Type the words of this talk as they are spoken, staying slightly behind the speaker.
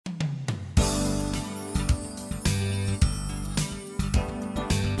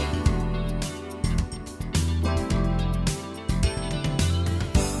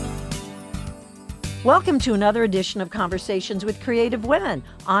Welcome to another edition of Conversations with Creative Women.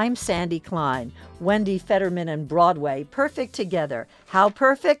 I'm Sandy Klein. Wendy Fetterman and Broadway, perfect together. How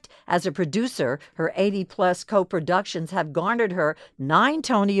perfect? As a producer, her 80-plus co-productions have garnered her 9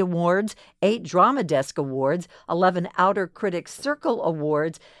 Tony Awards, 8 Drama Desk Awards, 11 Outer Critics Circle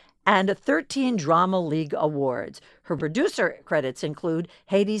Awards, and 13 Drama League Awards. Her producer credits include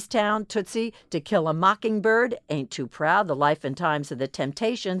Hadestown, Tootsie, To Kill a Mockingbird, Ain't Too Proud, The Life and Times of the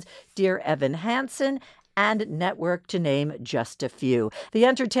Temptations, Dear Evan Hansen, and Network, to name just a few. The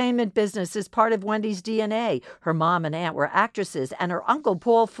entertainment business is part of Wendy's DNA. Her mom and aunt were actresses, and her uncle,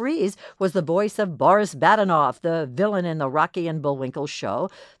 Paul Frees, was the voice of Boris Badenoff, the villain in the Rocky and Bullwinkle show,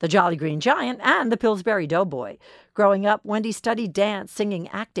 the Jolly Green Giant, and the Pillsbury Doughboy. Growing up, Wendy studied dance, singing,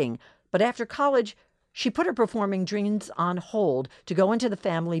 acting, but after college, she put her performing dreams on hold to go into the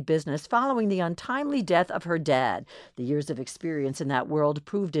family business following the untimely death of her dad. The years of experience in that world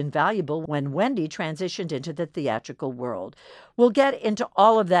proved invaluable when Wendy transitioned into the theatrical world. We'll get into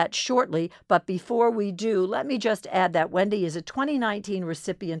all of that shortly, but before we do, let me just add that Wendy is a 2019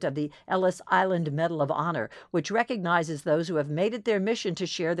 recipient of the Ellis Island Medal of Honor, which recognizes those who have made it their mission to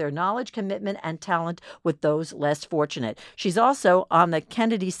share their knowledge, commitment, and talent with those less fortunate. She's also on the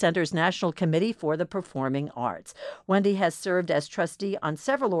Kennedy Center's National Committee for the Performing Arts. Wendy has served as trustee on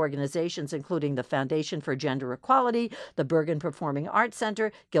several organizations, including the Foundation for Gender Equality, the Bergen Performing Arts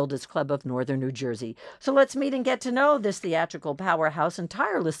Center, Gilda's Club of Northern New Jersey. So let's meet and get to know this theatrical powerhouse and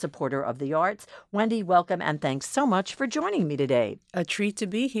tireless supporter of the arts. Wendy, welcome, and thanks so much for joining me today. A treat to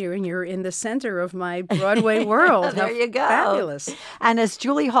be here, and you're in the center of my Broadway world. There you go. Fabulous. And as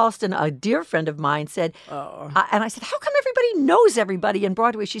Julie Halston, a dear friend of mine, said, and I said, how come everybody knows everybody in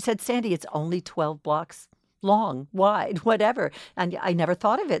Broadway? She said, Sandy, it's only 12 blocks long, wide, whatever. And I never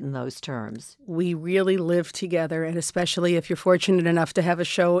thought of it in those terms. We really live together, and especially if you're fortunate enough to have a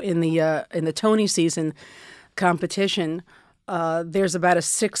show in the Tony season competition, there's about a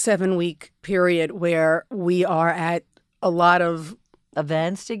 6-7 week period where we are at a lot of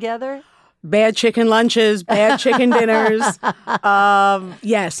events together. Bad chicken lunches, bad chicken dinners.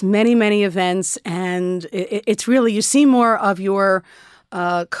 Yes, many, many events. And it's really, you see more of your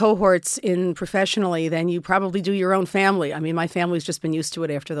cohorts in professionally than you probably do your own family. I mean, my family's just been used to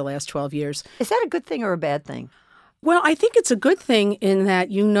it after the last 12 years. Is that a good thing or a bad thing? Well, I think it's a good thing in that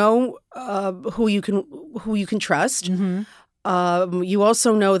you know who you can trust. Mm-hmm. You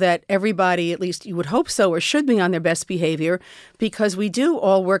also know that everybody, at least you would hope so, or should be on their best behavior, because we do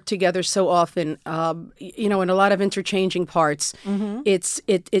all work together so often, in a lot of interchanging parts. Mm-hmm.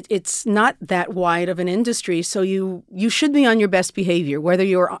 It's not that wide of an industry, so you should be on your best behavior, whether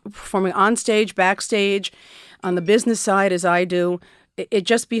you're performing on stage, backstage, on the business side, as I do. It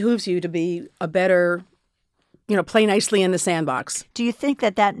just behooves you to be a better, play nicely in the sandbox. Do you think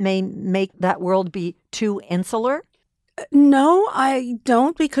that may make that world be too insular? No, I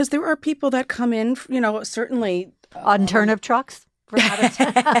don't, because there are people that come in, certainly. On turnip trucks?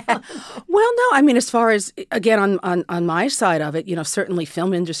 Well, no, I mean, as far as, again, on my side of it, certainly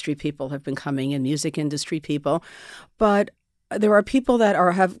film industry people have been coming in, music industry people, but there are people that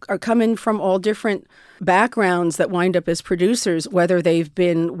are coming from all different backgrounds that wind up as producers, whether they've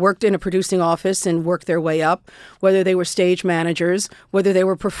worked in a producing office and worked their way up, whether they were stage managers, whether they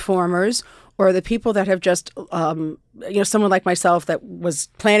were performers, or the people that have just, someone like myself that was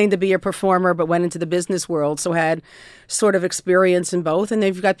planning to be a performer but went into the business world, so had sort of experience in both. And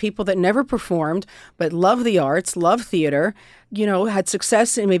they've got people that never performed but love the arts, love theater, had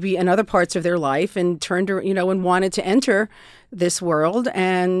success in other parts of their life and turned, and wanted to enter this world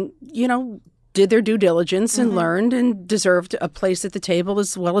and, did their due diligence and learned and deserved a place at the table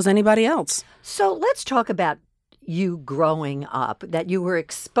as well as anybody else. So let's talk about you growing up, that you were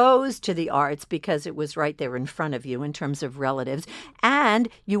exposed to the arts because it was right there in front of you in terms of relatives, and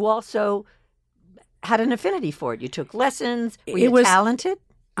you also had an affinity for it. You took lessons. Were you talented?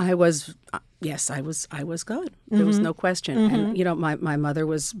 I was, yes, I was good. There was no question. Mm-hmm. And, my mother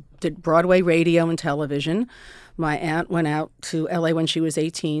did Broadway radio and television. My aunt went out to L.A. when she was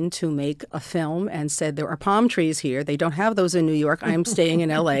 18 to make a film and said, there are palm trees here. They don't have those in New York. I am staying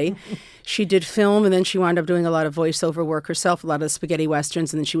in L.A. She did film, and then she wound up doing a lot of voiceover work herself, a lot of spaghetti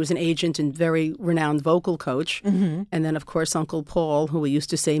westerns, and then she was an agent and very renowned vocal coach. Mm-hmm. And then, of course, Uncle Paul, who we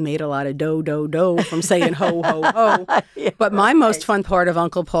used to say made a lot of do from saying ho, ho, ho. Yeah, but my most fun part of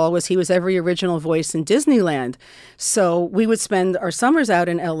Uncle Paul was he was every original voice in Disneyland. So we would spend our summers out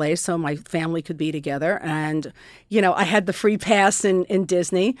in L.A. so my family could be together. And, I had the free pass in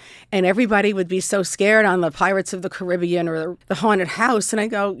Disney, and everybody would be so scared on the Pirates of the Caribbean or the Haunted House. And I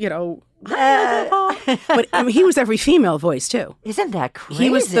go, But I mean, he was every female voice too. Isn't that crazy? He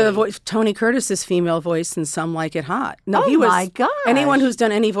was the voice, Tony Curtis's female voice in Some Like It Hot. No, he was. My gosh. Anyone who's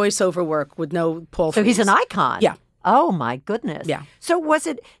done any voiceover work would know Paul. So he's an icon. Yeah. Oh my goodness. Yeah. So was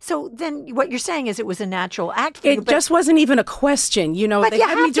it? So then, what you're saying is it was a natural act for you. It just wasn't even a question. You know, But they you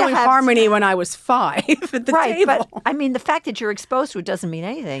had me have to doing have- harmony when I was 5 at the right, table. but I mean, the fact that you're exposed to it doesn't mean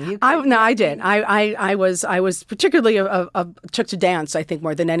anything. I did. I was particularly took to dance, I think,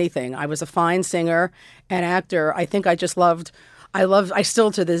 more than anything. I was a fine singer and actor. I think I just loved. I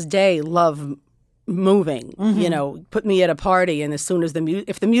still to this day love moving. You know, put me at a party, and as soon as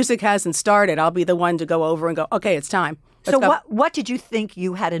if the music hasn't started, I'll be the one to go over and go, okay, it's time. Let's So go. what did you think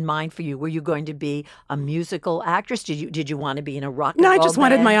you had in mind for you? Were you going to be a musical actress? Did you want to be in a rock and No, I roll just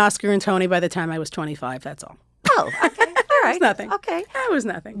wanted band? my Oscar and Tony by the time I was 25. That's all. Oh, okay. All right. It was nothing. Okay. That was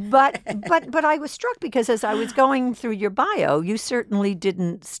nothing. But I was struck because as I was going through your bio, you certainly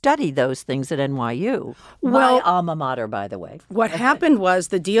didn't study those things at NYU. Well- my alma mater, by the way. What happened was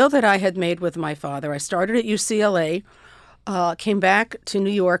the deal that I had made with my father, I started at UCLA, came back to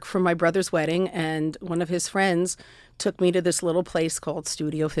New York for my brother's wedding, and one of his friends took me to this little place called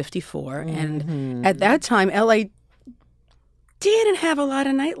Studio 54. And at that time, LA didn't have a lot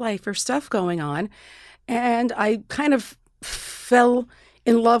of nightlife or stuff going on. And I kind of fell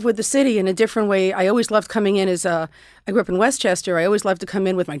in love with the city in a different way. I always loved coming in I grew up in Westchester. I always loved to come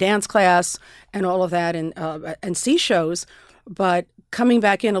in with my dance class and all of that and see shows. But coming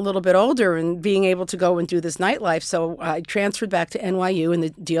back in a little bit older and being able to go and do this nightlife. So I transferred back to NYU, and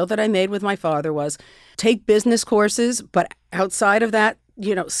the deal that I made with my father was take business courses, but outside of that,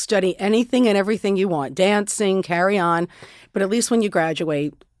 you know, study anything and everything you want, dancing, carry on. But at least when you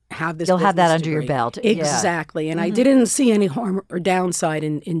graduate, have this You'll have that business under your degree. belt. Yeah. Exactly. And I didn't see any harm or downside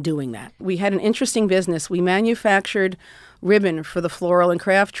in doing that. We had an interesting business. We manufactured ribbon for the floral and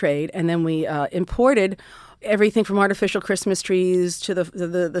craft trade, and then we imported everything from artificial Christmas trees to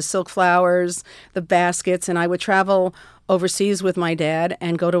the silk flowers, the baskets. And I would travel overseas with my dad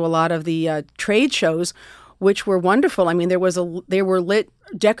and go to a lot of the trade shows, which were wonderful. I mean, there were lit,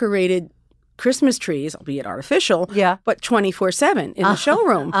 decorated Christmas trees, albeit artificial, Yeah. but 24/7 in the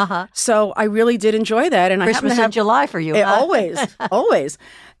showroom. So I really did enjoy that. And I Christmas happen to in have July for you. huh? always, always.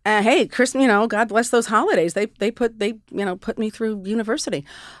 Hey, Christmas, you know, God bless those holidays. They put me through university.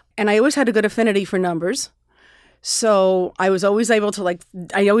 And I always had a good affinity for numbers. So I was always able to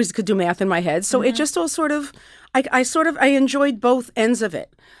I always could do math in my head. So it just all sort of, I enjoyed both ends of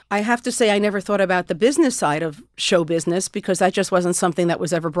it. I have to say I never thought about the business side of show business because that just wasn't something that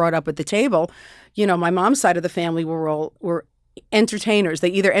was ever brought up at the table. You know, my mom's side of the family were entertainers. They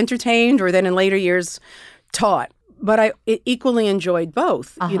either entertained or then in later years taught. But I equally enjoyed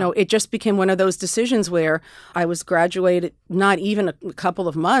both. You know, it just became one of those decisions where I was graduated not even a couple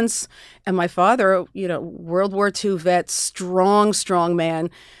of months, and my father, you know, World War II vet, strong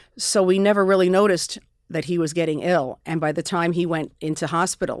man. So we never really noticed that he was getting ill. And by the time he went into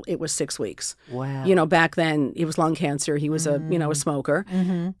hospital, it was 6 weeks. Wow. You know, back then it was lung cancer. He was a smoker.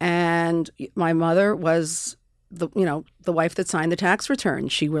 And my mother was the wife that signed the tax return.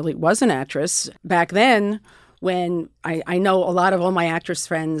 She really was an actress. Back then, when I know a lot of all my actress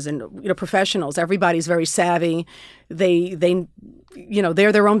friends and professionals, everybody's very savvy. They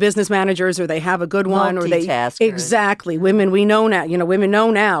they're their own business managers, or they have a good one, or they Multitaskers. exactly. Women we know now. Women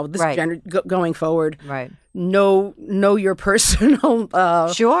know now. This Right. going forward. Right. Know your personal.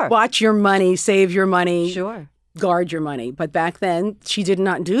 Sure. Watch your money. Save your money. Sure. Guard your money. But back then, she did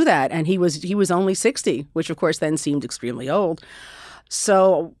not do that, and he was only 60, which of course then seemed extremely old.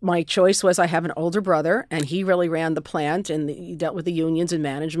 So my choice was I have an older brother, and he really ran the plant, and he dealt with the unions and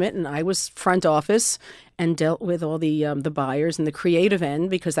management, and I was front office and dealt with all the buyers and the creative end,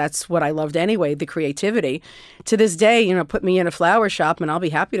 because that's what I loved anyway, the creativity. To this day, put me in a flower shop, and I'll be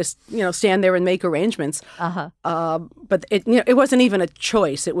happy to stand there and make arrangements. But it wasn't even a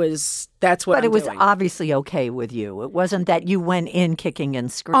choice. That's what. But I'm it was doing. obviously okay with you. It wasn't that you went in kicking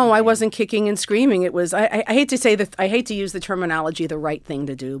and screaming. Oh, I wasn't kicking and screaming. It was. I hate to say that. I hate to use the terminology, the right thing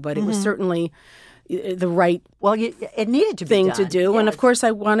to do, but it was certainly the right Well, it needed to be thing done. to do. And of Yes. course,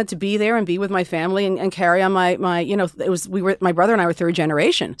 I wanted to be there and be with my family and carry on my. My brother and I were third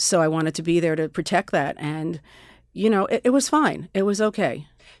generation, so I wanted to be there to protect that. And it was fine. It was okay.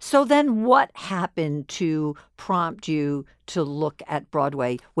 So then what happened to prompt you to look at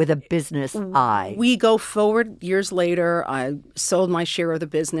Broadway with a business eye? We go forward years later. I sold my share of the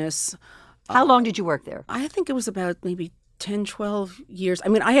business. How long did you work there? I think it was about maybe 10, 12 years. I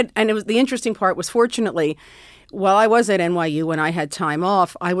mean, and it was the interesting part was fortunately, while I was at NYU, when I had time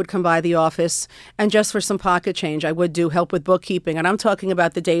off, I would come by the office and just for some pocket change, I would do help with bookkeeping. And I'm talking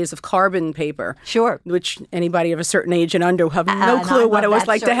about the days of carbon paper. Sure. Which anybody of a certain age and under have no clue what it was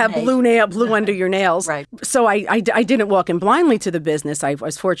like to have blue under your nails. Right. So I didn't walk in blindly to the business. I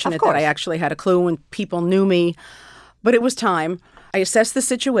was fortunate that I actually had a clue and people knew me. But it was time. I assessed the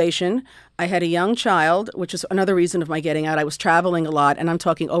situation. I had a young child, which is another reason of my getting out. I was traveling a lot, and I'm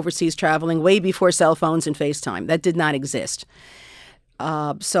talking overseas traveling way before cell phones and FaceTime. That did not exist.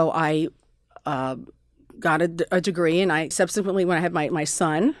 So I got a degree, and I subsequently, when I had my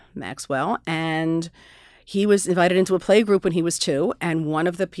son, Maxwell, and he was invited into a play group when he was 2, and one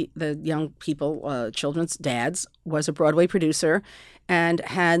of the young people, children's dads, was a Broadway producer and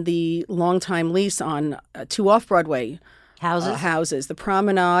had the longtime lease on 2 off-Broadway houses, the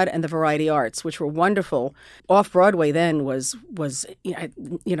Promenade and the Variety Arts, which were wonderful. Off-Broadway then was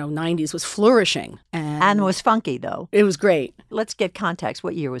 90s, was flourishing. And was funky, though. It was great. Let's get context.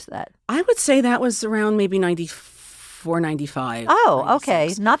 What year was that? I would say that was around maybe 94, 95. Oh, 96.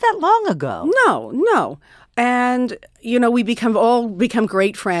 okay. Not that long ago. No. And, we all become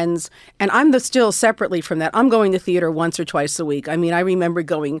great friends. And I'm still separately from that. I'm going to theater once or twice a week. I mean, I remember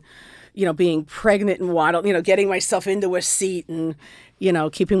going, being pregnant and waddled, getting myself into a seat and,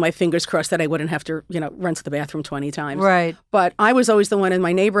 keeping my fingers crossed that I wouldn't have to, run to the bathroom 20 times. Right. But I was always the one in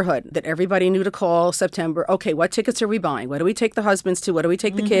my neighborhood that everybody knew to call September. Okay, what tickets are we buying? What do we take the husbands to? What do we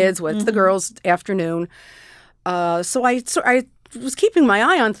take the kids? What's the girls' afternoon? So I was keeping my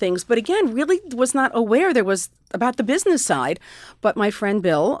eye on things, but again, really was not aware there was about the business side. But my friend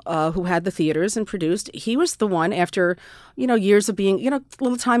Bill, who had the theaters and produced, he was the one after, years of being, a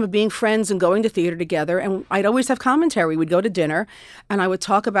little time of being friends and going to theater together. And I'd always have commentary. We'd go to dinner and I would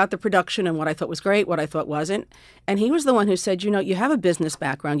talk about the production and what I thought was great, what I thought wasn't. And he was the one who said, you have a business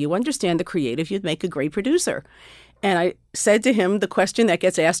background. You understand the creative. You'd make a great producer. And I said to him the question that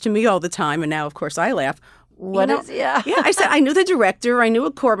gets asked to me all the time. And now, of course, I laugh. Yeah. Yeah, I said I knew the director. I knew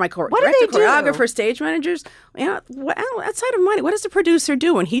What director, do they do? choreographer, stage managers. Outside of money, what does the producer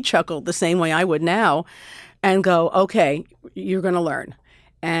do? And he chuckled the same way I would now and go, okay, you're going to learn.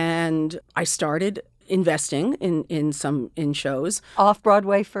 And I started investing in shows.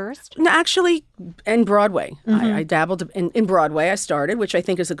 Off-Broadway first? No, actually, in Broadway. I dabbled in Broadway. I started, which I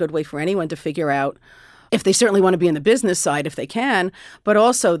think is a good way for anyone to figure out if they certainly want to be in the business side, if they can, but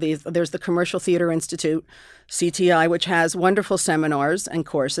also there's the Commercial Theater Institute, CTI, which has wonderful seminars and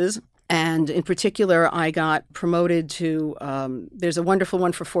courses. And in particular, I got promoted to, there's a wonderful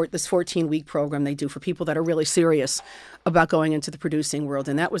one for this 14-week program they do for people that are really serious about going into the producing world.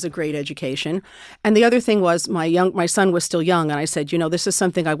 And that was a great education. And the other thing was my son was still young. And I said, this is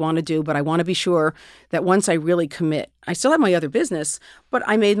something I want to do, but I want to be sure that once I really commit, I still have my other business, but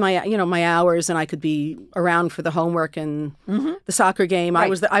I made my hours and I could be around for the homework and the soccer game. Right.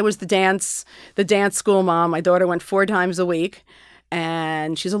 I was the dance school mom. My daughter went 4 times a week.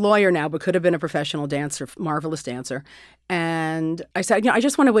 And she's a lawyer now, but could have been a professional dancer, marvelous dancer. And I said, I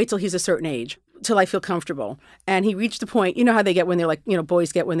just want to wait till he's a certain age, till I feel comfortable. And he reached a point, how they get when they're like,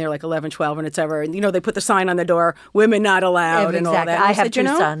 boys get when they're like 11, 12, and it's ever, and, they put the sign on the door, women not allowed, and all that. And I have 2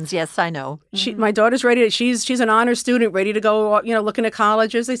 sons. Yes, I know. My daughter's ready. She's an honor student, ready to go, looking at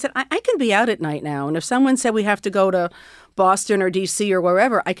colleges. They said, I can be out at night now. And if someone said we have to go to Boston or D.C. or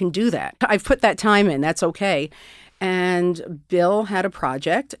wherever, I can do that. I've put that time in. That's okay. And Bill had a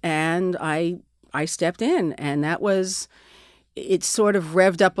project, and I stepped in, and it sort of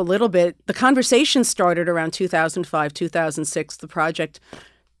revved up a little bit. The conversation started around 2005, 2006. The project,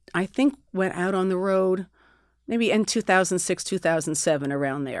 I think, went out on the road maybe in 2006, 2007,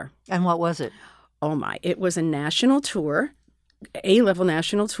 around there. And what was it? Oh, my. It was a national tour, A-level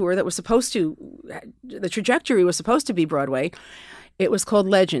national tour that was the trajectory was supposed to be Broadway. It was called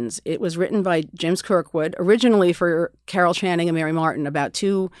Legends. It was written by James Kirkwood, originally for Carol Channing and Mary Martin, about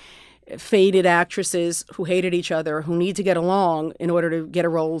 2 faded actresses who hated each other, who need to get along in order to get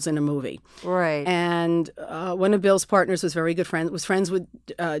roles in a movie. Right. And one of Bill's partners was friends with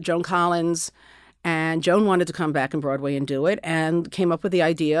Joan Collins, and Joan wanted to come back on Broadway and do it, and came up with the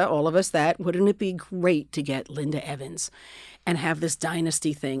idea, all of us, that wouldn't it be great to get Linda Evans and have this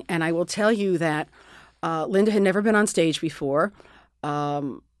dynasty thing? And I will tell you that Linda had never been on stage before.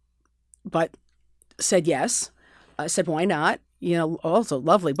 But said yes. I said, why not? Also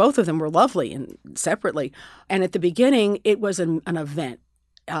lovely. Both of them were lovely and separately. And at the beginning, it was an event.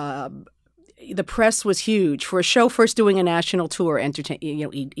 The press was huge for a show first doing a national tour.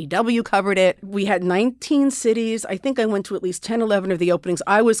 EW covered it. We had 19 cities. I think I went to at least 10, 11 of the openings.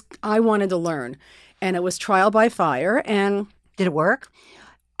 I wanted to learn. and it was trial by fire. And Did it work?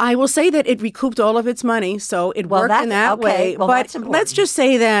 I will say that it recouped all of its money, so it worked in that way. Well, but that's important. let's just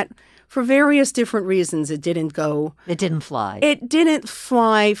say that for various different reasons, it didn't go. It didn't fly. It didn't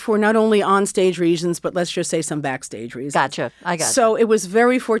fly for not only on-stage reasons, but let's just say some backstage reasons. Gotcha. I got So it was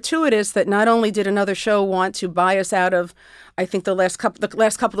very fortuitous that not only did another show want to buy us out of, I think, the last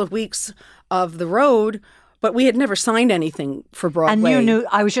couple of weeks of the road, but we had never signed anything for Broadway. And you knew,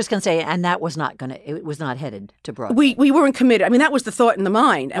 I was just going to say, and that was not going to, it was not headed to Broadway. We weren't committed. I mean, that was the thought in the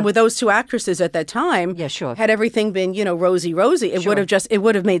mind. And with those two actresses at that time, Yeah, sure. had everything been, rosy, it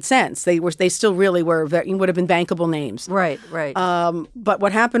would have made sense. They still really were, would have been bankable names. Right. But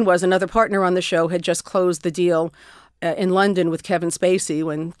what happened was another partner on the show had just closed the deal in London with Kevin Spacey,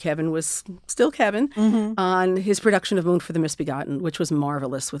 when Kevin was still Kevin, on his production of Moon for the Misbegotten, which was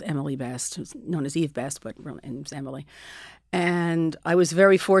marvelous, with Emily Best, who's known as Eve Best, but her name's Emily. And I was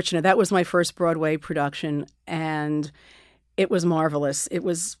very fortunate. That was my first Broadway production, and it was marvelous. It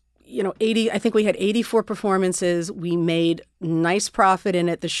was, 80, I think we had 84 performances. We made nice profit in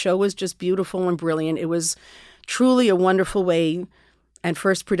it. The show was just beautiful and brilliant. It was truly a wonderful way and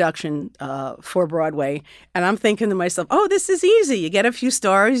first production for Broadway. And I'm thinking to myself, oh, this is easy. You get a few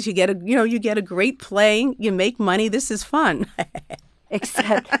stars, you get a great play, you make money. This is fun.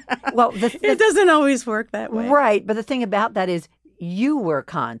 Except, well, it doesn't always work that way. Right. But the thing about that is you were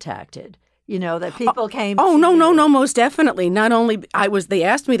contacted. That people came. Oh, to no, you. no, most definitely. Not only they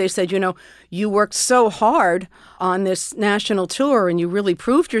asked me, they said, you worked so hard on this national tour and you really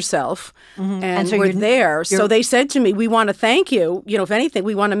proved yourself, and so we're there. So they said to me, we want to thank you. If anything,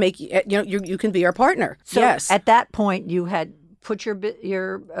 we want to make you can be our partner. So yes. At that point, you had put your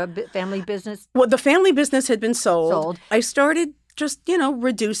family business. Well, the family business had been sold. I started just,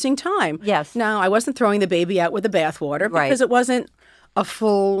 reducing time. Yes. Now, I wasn't throwing the baby out with the bathwater because it wasn't a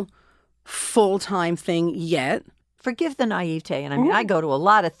full-time thing yet. Forgive the naivete, and I mean, I go to a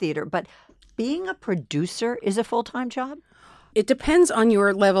lot of theater, but being a producer is a full-time job? It depends on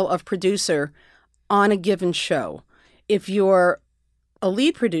your level of producer on a given show. If you're a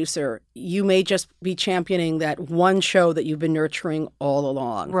lead producer, you may just be championing that one show that you've been nurturing all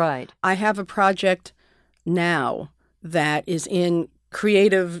along. Right. I have a project now that is in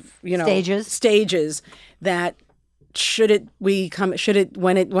creative, stages that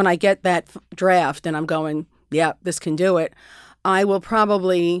when I get that draft and I'm going, yeah, this can do it, I will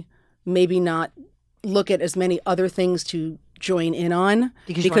probably maybe not look at as many other things to join in on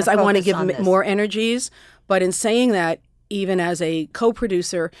because I want to give more energies. But in saying that, even as a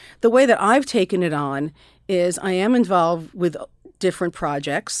co-producer, the way that I've taken it on is I am involved with different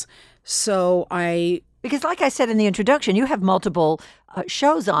projects. So because like I said in the introduction, you have multiple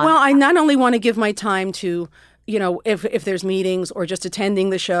shows on. Well, I not only want to give my time to, if there's meetings or just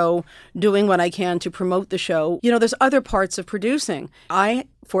attending the show, doing what I can to promote the show, there's other parts of producing. I,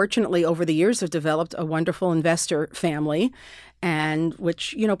 fortunately, over the years have developed a wonderful investor family, and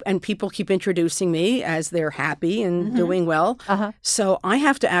and people keep introducing me as they're happy and doing well. So I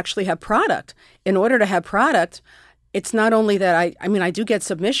have to actually have product. In order to have product, it's not only that I do get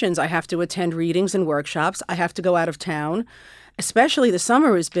submissions. I have to attend readings and workshops. I have to go out of town. Especially the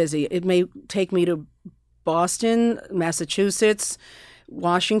summer is busy. It may take me to Boston, Massachusetts,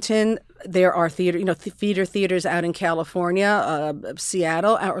 Washington. There are theaters out in California,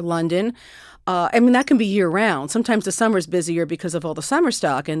 Seattle, or London. That can be year round. Sometimes the summer is busier because of all the summer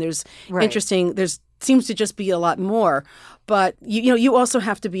stock, and there's seems to just be a lot more. But you also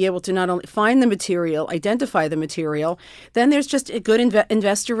have to be able to not only find the material, identify the material. Then there's just a good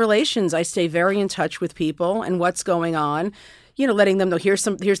investor relations. I stay very in touch with people and what's going on. Letting them know here's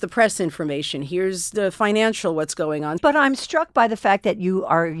the press information, here's the financial, what's going on. But I'm struck by the fact that you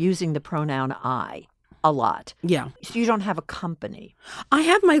are using the pronoun I a lot. Yeah. So you don't have a company. I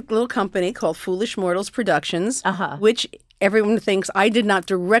have my little company called Foolish Mortals Productions, which everyone thinks I did not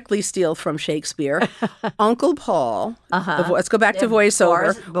directly steal from Shakespeare. Uncle Paul. Let's go back to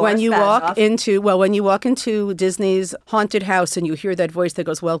voiceover. When you walk into Disney's haunted house and you hear that voice that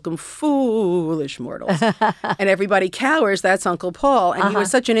goes, "Welcome, foolish mortals," and everybody cowers, that's Uncle Paul. And he was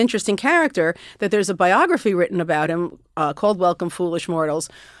such an interesting character that there's a biography written about him called Welcome, Foolish Mortals.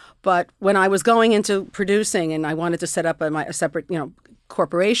 But when I was going into producing and I wanted to set up a separate,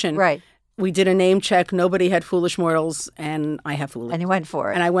 corporation, right, we did a name check. Nobody had Foolish Mortals, and I have Foolish. And you went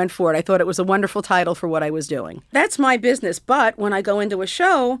for it. And I went for it. I thought it was a wonderful title for what I was doing. That's my business. But when I go into a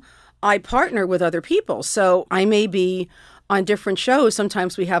show, I partner with other people. So I may be on different shows.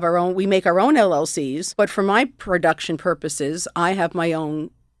 Sometimes we make our own LLCs. But for my production purposes, I have my own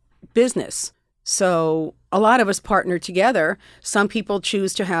business. So a lot of us partner together. Some people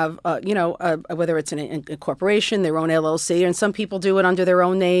choose to have, whether it's a corporation, their own LLC, and some people do it under their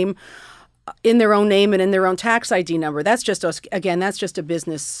own name, in their own name and in their own tax ID number. That's just us. Again, that's just a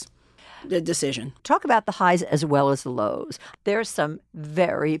business decision. Talk about the highs as well as the lows. There's some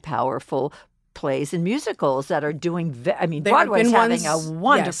very powerful plays and musicals that are doing, Broadway's having a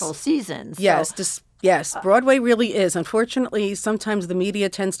wonderful season. So. Yes, Broadway really is. Unfortunately, sometimes the media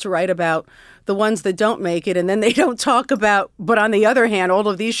tends to write about the ones that don't make it, and then they don't talk about, but on the other hand, all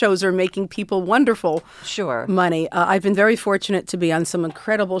of these shows are making people wonderful money. I've been very fortunate to be on some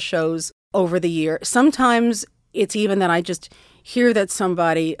incredible shows over the year. Sometimes it's even that I just hear that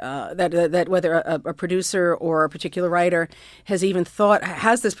somebody, that whether a producer or a particular writer has even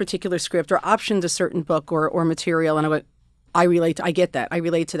has this particular script or optioned a certain book or material, and I relate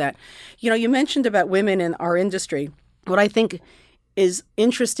to that. You mentioned about women in our industry. What I think is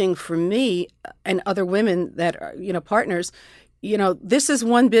interesting for me and other women that are, partners, this is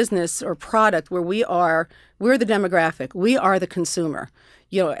one business or product where we're the demographic. We are the consumer.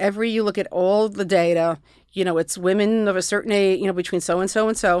 You look at all the data, it's women of a certain age, between so and so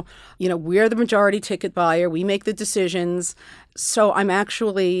and so. We're the majority ticket buyer. We make the decisions. So I'm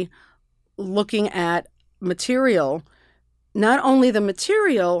actually looking at material, not only the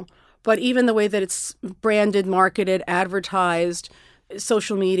material, but even the way that it's branded, marketed, advertised,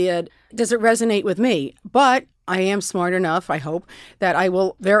 social media. Does it resonate with me? But I am smart enough, I hope, that I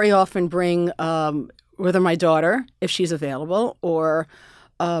will very often bring whether my daughter, if she's available, or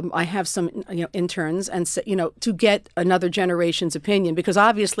I have some interns, and to get another generation's opinion. Because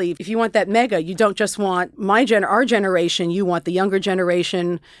obviously, if you want that mega, you don't just want our generation. You want the younger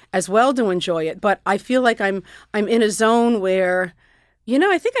generation as well to enjoy it. But I feel like I'm in a zone where,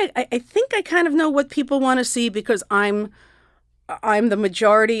 I think I kind of know what people want to see, because I'm the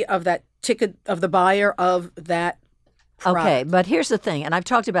majority of that ticket, of the buyer of that product. Okay, but here's the thing, and I've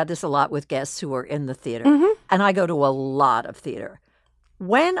talked about this a lot with guests who are in the theater, and I go to a lot of theater.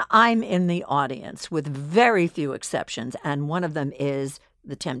 When I'm in the audience, with very few exceptions, and one of them is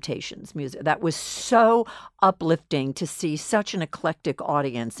the Temptations music, that was so uplifting to see such an eclectic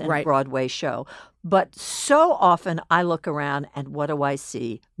audience in a Broadway show. But so often I look around and what do I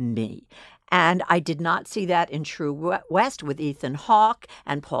see? Me. And I did not see that in True West with Ethan Hawke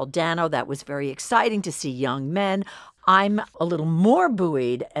and Paul Dano. That was very exciting to see young men. I'm a little more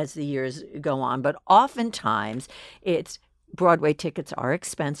buoyed as the years go on, but oftentimes it's Broadway tickets are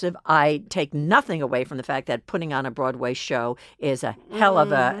expensive. I take nothing away from the fact that putting on a Broadway show is a hell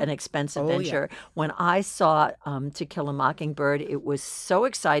of an expensive venture. Yeah. When I saw To Kill a Mockingbird, it was so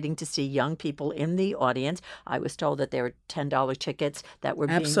exciting to see young people in the audience. I was told that there were $10 tickets that were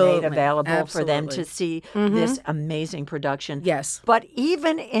being made available for them to see this amazing production. Yes. But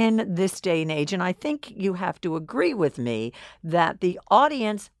even in this day and age, and I think you have to agree with me, that the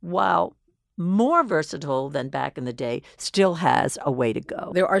audience, while more versatile than back in the day, still has a way to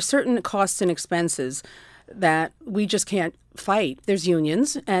go. There are certain costs and expenses that we just can't fight. There's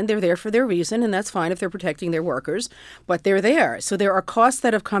unions, and they're there for their reason, and that's fine if they're protecting their workers, but they're there. So there are costs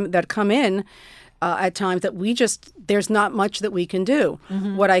that come in at times that there's not much that we can do.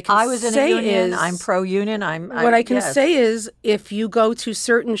 What I can was in say a union. is, I'm pro-union. What I can say is, if you go to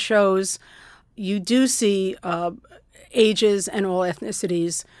certain shows, you do see ages and all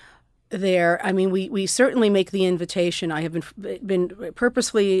ethnicities there. I mean, we certainly make the invitation. I have been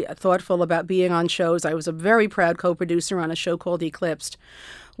purposely thoughtful about being on shows. I was a very proud co-producer on a show called Eclipsed,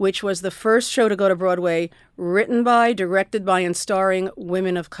 which was the first show to go to Broadway, written by, directed by, and starring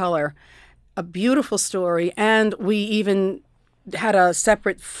women of color. A beautiful story, and we even had a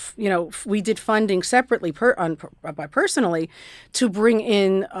separate, we did funding separately personally to bring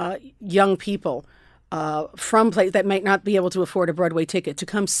in young people from places that might not be able to afford a Broadway ticket to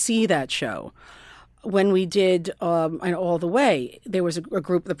come see that show. When we did All the Way, there was a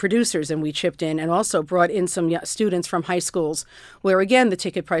group, the producers, and we chipped in and also brought in some students from high schools where, again, the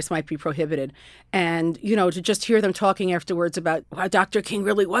ticket price might be prohibited. And, to just hear them talking afterwards about how Dr. King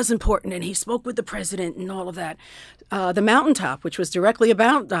really was important and he spoke with the president and all of that. The Mountaintop, which was directly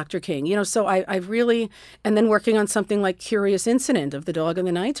about Dr. King, so I've really, and then working on something like Curious Incident of the Dog in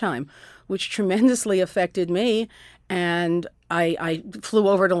the Nighttime, which tremendously affected me. And I flew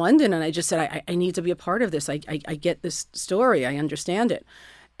over to London and I just said, I need to be a part of this. I get this story. I understand it.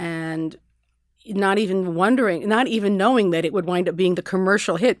 And not even knowing that it would wind up being the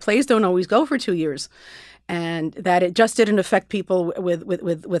commercial hit. Plays don't always go for 2 years. And that it just didn't affect people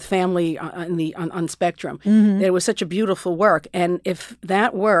with family on Spectrum. It was such a beautiful work. And if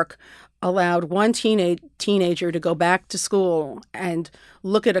that work allowed one teenager to go back to school and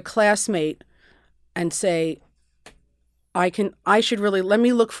look at a classmate and say, I should really, let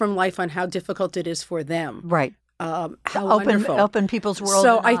me look from life on how difficult it is for them. Right. How wonderful. Open people's world.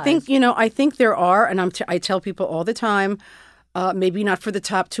 So and I eyes. think, I think there are, and I tell people all the time, maybe not for the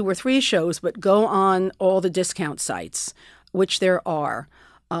top 2 or 3 shows, but go on all the discount sites, which there are.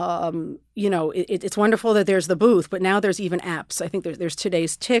 It's wonderful that there's the booth, but now there's even apps. I think there's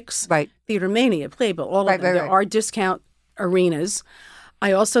Today's Tix, Right. Theater Mania, Playbill, all Right, of them. right, There right. are discount arenas.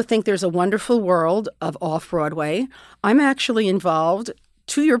 I also think there's a wonderful world of off-Broadway. I'm actually involved,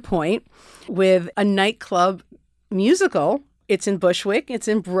 to your point, with a nightclub musical. It's in Bushwick. It's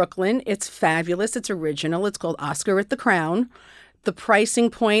in Brooklyn. It's fabulous. It's original. It's called Oscar at the Crown. The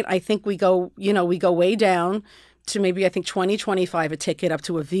pricing point, I think we go way down to maybe, I think, $20-25 a ticket up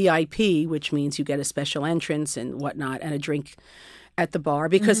to a VIP, which means you get a special entrance and whatnot and a drink at the bar,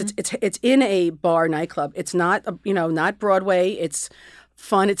 because it's in a bar nightclub. It's not, not Broadway. It's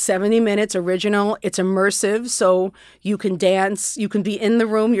fun. It's 70 minutes, original. It's immersive, so you can dance. You can be in the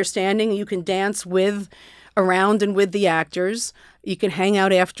room. You're standing. You can dance around and with the actors. You can hang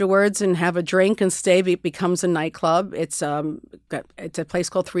out afterwards and have a drink and stay. It becomes a nightclub. It's a place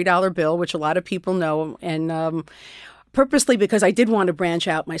called $3 Bill, which a lot of people know, and purposely because I did want to branch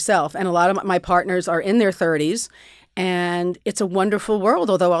out myself. And a lot of my partners are in their 30s. And it's a wonderful world,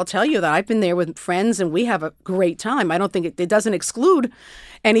 although I'll tell you that I've been there with friends and we have a great time. I don't think it doesn't exclude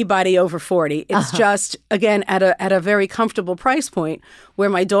anybody over 40. It's just, again, at a very comfortable price point where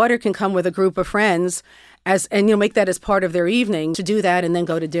my daughter can come with a group of friends and make that as part of their evening to do that and then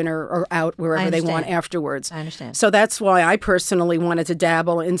go to dinner or out wherever they want afterwards. I understand. So that's why I personally wanted to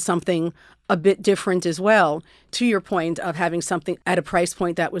dabble in something a bit different as well, to your point of having something at a price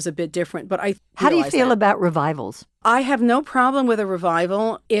point that was a bit different. But how do you feel that. about revivals? I have no problem with a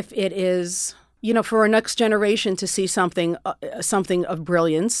revival if it is, for our next generation to see something of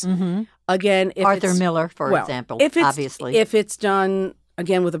brilliance. Mm-hmm. Again, if Arthur it's, Miller, for example, obviously. If it's done,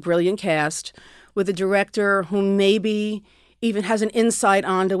 again, with a brilliant cast, with a director who maybe even has an insight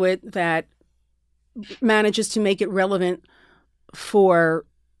onto it that manages to make it relevant for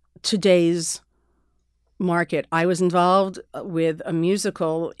today's market. I was involved with a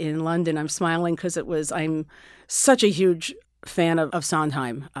musical in London. I'm smiling because I'm such a huge fan of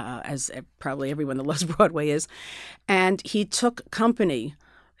Sondheim, as probably everyone that loves Broadway is. And he took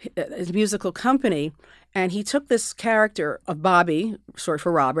his musical company, and he took this character of Bobby, short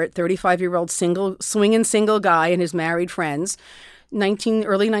for Robert, 35-year-old swinging single guy and his married friends,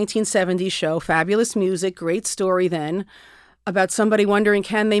 early 1970s show, fabulous music, great story then, about somebody wondering,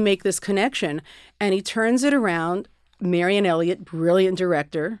 can they make this connection? And he turns it around. Marianne Elliott, brilliant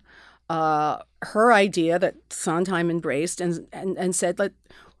director, her idea that Sondheim embraced and said,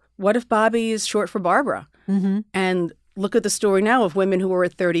 what if Bobby is short for Barbara? Mm-hmm. And look at the story now of women who are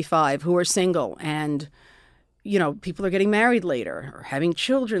at 35, who are single, and people are getting married later or having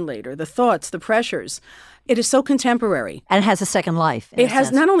children later, the thoughts, the pressures. It is so contemporary. And it has a second life. It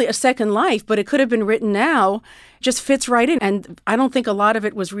has not only a second life, but it could have been written now, just fits right in. And I don't think a lot of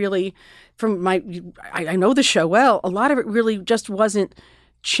it was really, I know the show well, a lot of it really just wasn't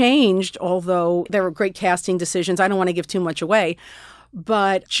changed, although there were great casting decisions. I don't want to give too much away.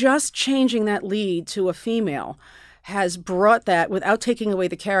 But just changing that lead to a female has brought that, without taking away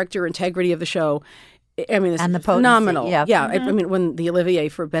the character integrity of the show, I mean, it's and the potency, phenomenal. Yeah. Mm-hmm. I mean, when the Olivier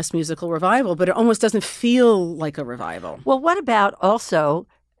for Best Musical Revival, but it almost doesn't feel like a revival. Well, what about also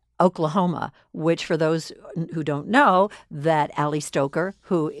Oklahoma, which for those who don't know, that Ali Stoker,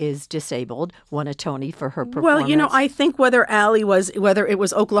 who is disabled, won a Tony for her performance. Well, I think whether it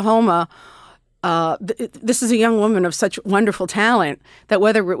was Oklahoma, this is a young woman of such wonderful talent that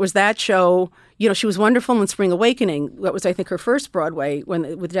whether it was that show, she was wonderful in Spring Awakening. That was, I think, her first Broadway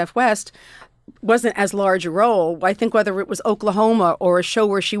with Jeff West. Wasn't as large a role. I think whether it was Oklahoma or a show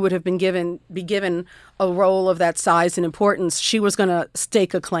where she would have be given a role of that size and importance, she was going to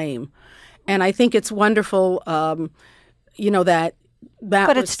stake a claim. And I think it's wonderful, that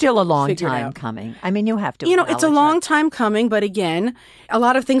but it's still a long time coming. I mean, you have to. It's a long time coming, but again, a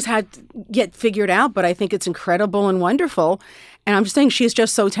lot of things had to get figured out, but I think it's incredible and wonderful. And I'm just saying she's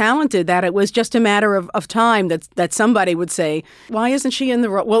just so talented that it was just a matter of time that somebody would say, why isn't she in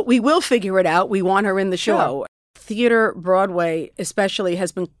the role? Well, we will figure it out. We want her in the show. Sure. Theater, Broadway especially,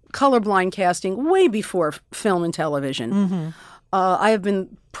 has been colorblind casting way before film and television. Mm-hmm. I have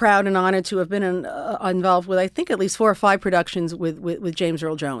been proud and honored to have been involved with, I think, at least 4 or 5 productions with James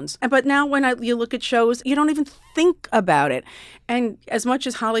Earl Jones. But now when you look at shows, you don't even think about it. And as much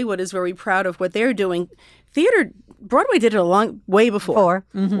as Hollywood is very proud of what they're doing, Broadway did it way before.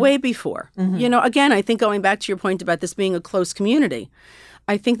 Mm-hmm. Way before. Mm-hmm. Again, I think going back to your point about this being a close community,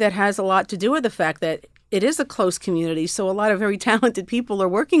 I think that has a lot to do with the fact that it is a close community, so a lot of very talented people are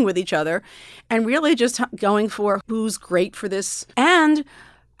working with each other and really just going for who's great for this and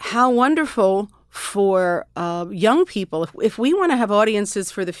how wonderful for young people. If we want to have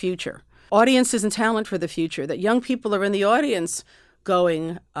audiences for the future, audiences and talent for the future, that young people are in the audience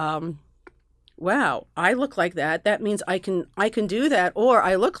going, wow, I look like that. That means I can do that, or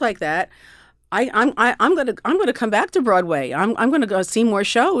I look like that. I'm gonna come back to Broadway. I'm gonna go see more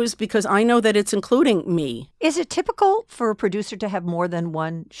shows because I know that it's including me. Is it typical for a producer to have more than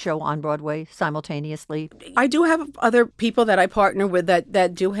one show on Broadway simultaneously? I do have other people that I partner with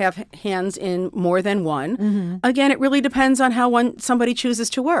that do have hands in more than one. Mm-hmm. Again, it really depends on how somebody chooses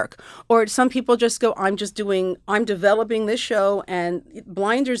to work. Or some people just go, I'm developing this show and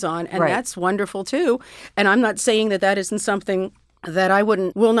blinders on, and that's wonderful too. And I'm not saying that isn't something that I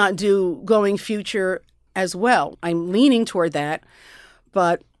will not do going future as well. I'm leaning toward that,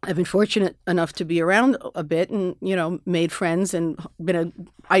 but I've been fortunate enough to be around a bit and, made friends and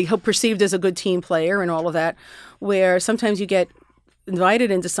I hope perceived as a good team player and all of that, where sometimes you get invited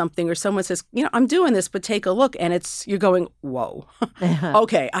into something or someone says, I'm doing this, but take a look. And you're going, whoa,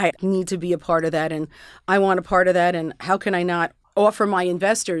 okay, I need to be a part of that. And I want a part of that. And how can I not offer my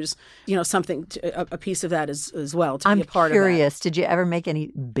investors, something, a piece of that as well, to be a part of that. I'm curious, did you ever make any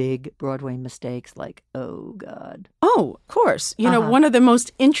big Broadway mistakes like, oh, God? Oh, of course. One of the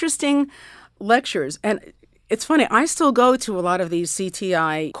most interesting lectures, and it's funny, I still go to a lot of these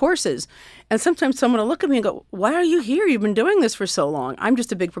CTI courses, and sometimes someone will look at me and go, why are you here? You've been doing this for so long. I'm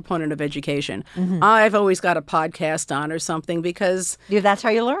just a big proponent of education. Mm-hmm. I've always got a podcast on or something because... that's how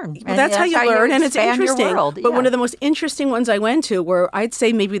you learn. That's how you learn, and it's interesting. Your world. But one of the most interesting ones I went to were, I'd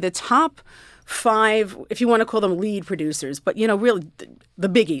say maybe the top 5, if you want to call them lead producers, but, really the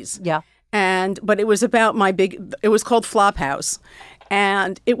biggies. Yeah. But it was about it was called Flophouse.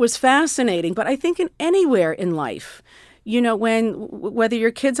 And it was fascinating. But I think anywhere in life, whether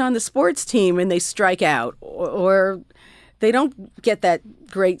your kid's on the sports team and they strike out or they don't get that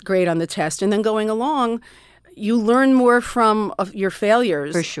great grade on the test, and then going along, you learn more from your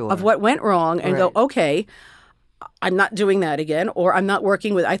failures, for sure, of what went wrong and go, okay, I'm not doing that again, or I'm not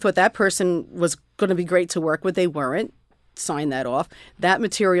working with, I thought that person was going to be great to work with. They weren't. Sign that off. That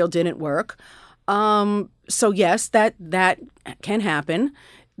material didn't work. So yes, that can happen.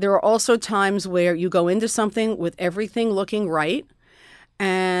 There are also times where you go into something with everything looking right,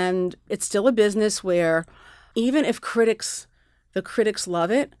 and it's still a business where even if the critics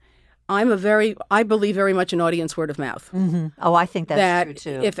love it, I believe very much in audience word of mouth. Mm-hmm. Oh, I think that's true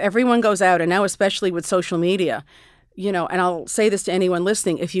too. If everyone goes out, and now especially with social media, and I'll say this to anyone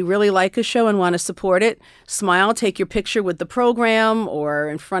listening, if you really like a show and want to support it, smile, take your picture with the program or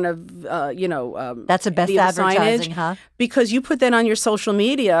in front of, that's the best advertising, huh? Because you put that on your social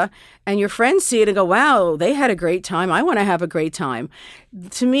media and your friends see it and go, wow, they had a great time. I want to have a great time.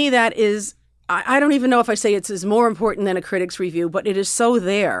 To me, that is, I don't even know if I say it's more important than a critic's review, but it is so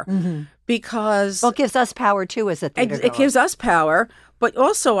there because... Well, it gives us power too as a theater goer. It gives us power. But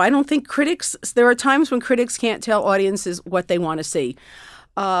also, I don't think there are times when critics can't tell audiences what they want to see.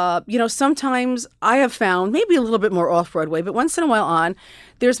 Sometimes I have found, maybe a little bit more off-Broadway, but once in a while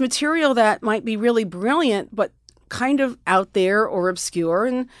there's material that might be really brilliant, but kind of out there or obscure,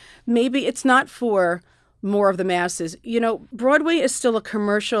 and maybe it's not for more of the masses. Broadway is still a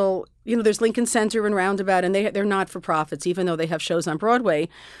commercial, there's Lincoln Center and Roundabout, and they're not for profits, even though they have shows on Broadway.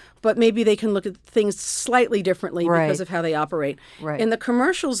 But maybe they can look at things slightly differently because of how they operate. Right. In the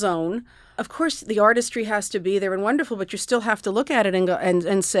commercial zone, of course, the artistry has to be there and wonderful, but you still have to look at it and go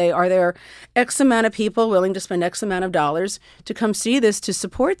and say, are there X amount of people willing to spend X amount of dollars to come see this, to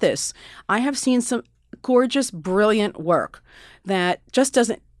support this? I have seen some gorgeous, brilliant work that just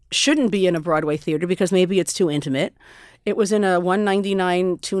shouldn't be in a Broadway theater because maybe it's too intimate. It was in a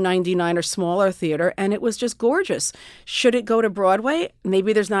 $199, $299 or smaller theater, and it was just gorgeous. Should it go to Broadway?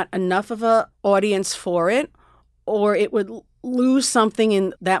 Maybe there's not enough of an audience for it, or it would lose something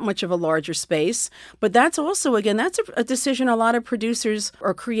in that much of a larger space. But that's also, again, that's a decision a lot of producers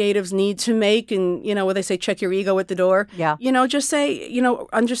or creatives need to make. And, where they say, check your ego at the door. Yeah. Just say,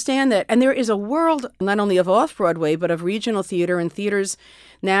 understand that. And there is a world not only of off-Broadway, but of regional theater and theaters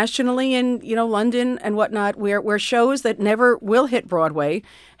nationally and, London and whatnot, where shows that never will hit Broadway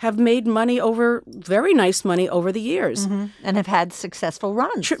have made very nice money over the years. Mm-hmm. And have had successful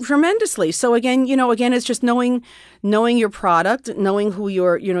runs. Tremendously. So again, it's just knowing your product, knowing who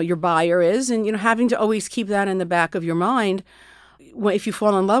your buyer is, and, having to always keep that in the back of your mind. If you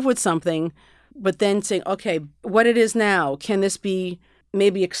fall in love with something, but then saying, okay, what it is now, can this be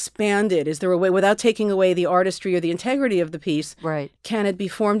maybe expanded? Is there a way, without taking away the artistry or the integrity of the piece, Right. can it be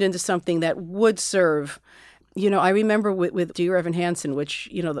formed into something that would serve? I remember with Dear Evan Hansen, which,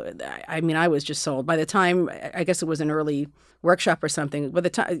 I was just sold. By the time, I guess it was an early workshop or something, by the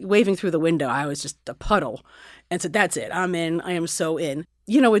time, waving through the window, I was just a puddle and said, that's it, I'm in, I am so in.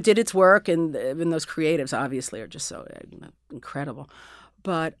 It did its work, and those creatives obviously are just so incredible.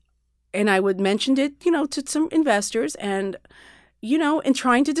 And I would mention it, to some investors and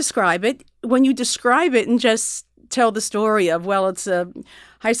trying to describe it. When you describe it and just tell the story of, well, it's a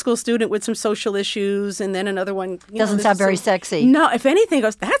high school student with some social issues, and then another one Doesn't sound very sexy. No, if anything,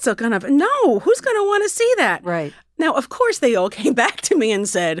 goes, that's a kind of, no, who's going to want to see that? Right. Now, of course, they all came back to me and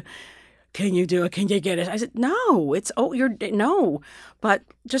said, can you do it? Can you get it? I said, no, no. But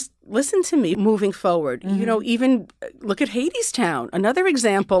just listen to me moving forward. Mm-hmm. Even look at Hadestown, another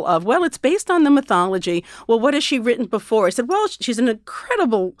example of, well, it's based on the mythology. Well, what has she written before? I said, well, she's an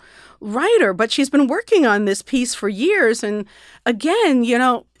incredible writer, but she's been working on this piece for years. And again,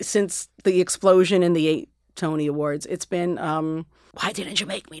 since the explosion in the 8 Tony Awards, it's been, why didn't you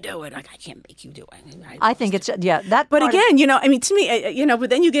make me do it? Like, I can't make you do it. I think it's, that. But again, to me, but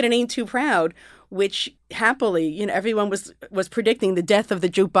then you get an Ain't Too Proud, which happily, everyone was predicting the death of the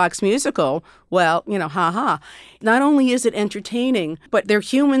jukebox musical. Well, Not only is it entertaining, but they're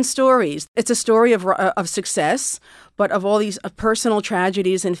human stories. It's a story of success, but of all these personal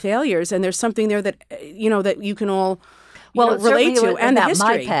tragedies and failures. And there's something there that, that you can all relate to, and the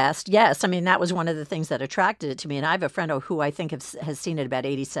history. My past, yes. I mean, that was one of the things that attracted it to me. And I have a friend who I think has seen it about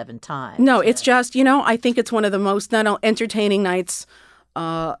 87 times. No, it's just, I think it's one of the most entertaining nights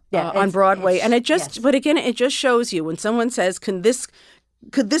on Broadway. And it just, but again, it just shows you when someone says, could this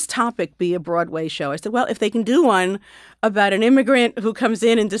topic be a Broadway show? I said, well, if they can do one about an immigrant who comes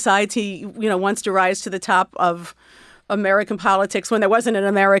in and decides he, wants to rise to the top of American politics when there wasn't an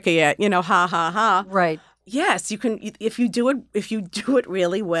America yet, ha, ha, ha. Right. Yes, you can. If you do it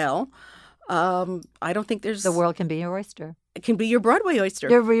really well, I don't think there's... The world can be your oyster. It can be your Broadway oyster.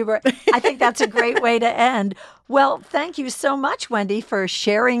 I think that's a great way to end. Well, thank you so much, Wendy, for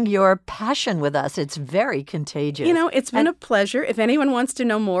sharing your passion with us. It's very contagious. It's been a pleasure. If anyone wants to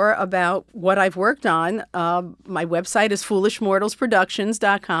know more about what I've worked on, my website is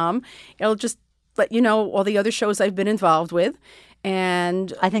foolishmortalsproductions.com. It'll just let you know all the other shows I've been involved with.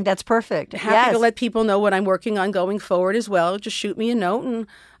 And I think that's perfect. Happy to let people know what I'm working on going forward as well. Just shoot me a note and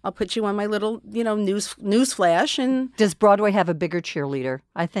I'll put you on my little, news flash. And does Broadway have a bigger cheerleader?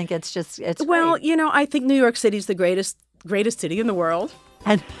 I think it's well, great. I think New York City is the greatest city in the world.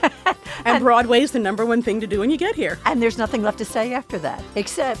 And Broadway is the number one thing to do when you get here. And there's nothing left to say after that,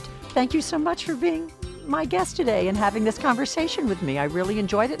 except thank you so much for being my guest today and having this conversation with me. I really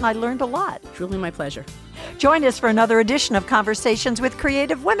enjoyed it and I learned a lot. Truly my pleasure. Join us for another edition of Conversations with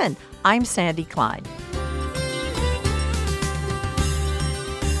Creative Women. I'm Sandy Klein.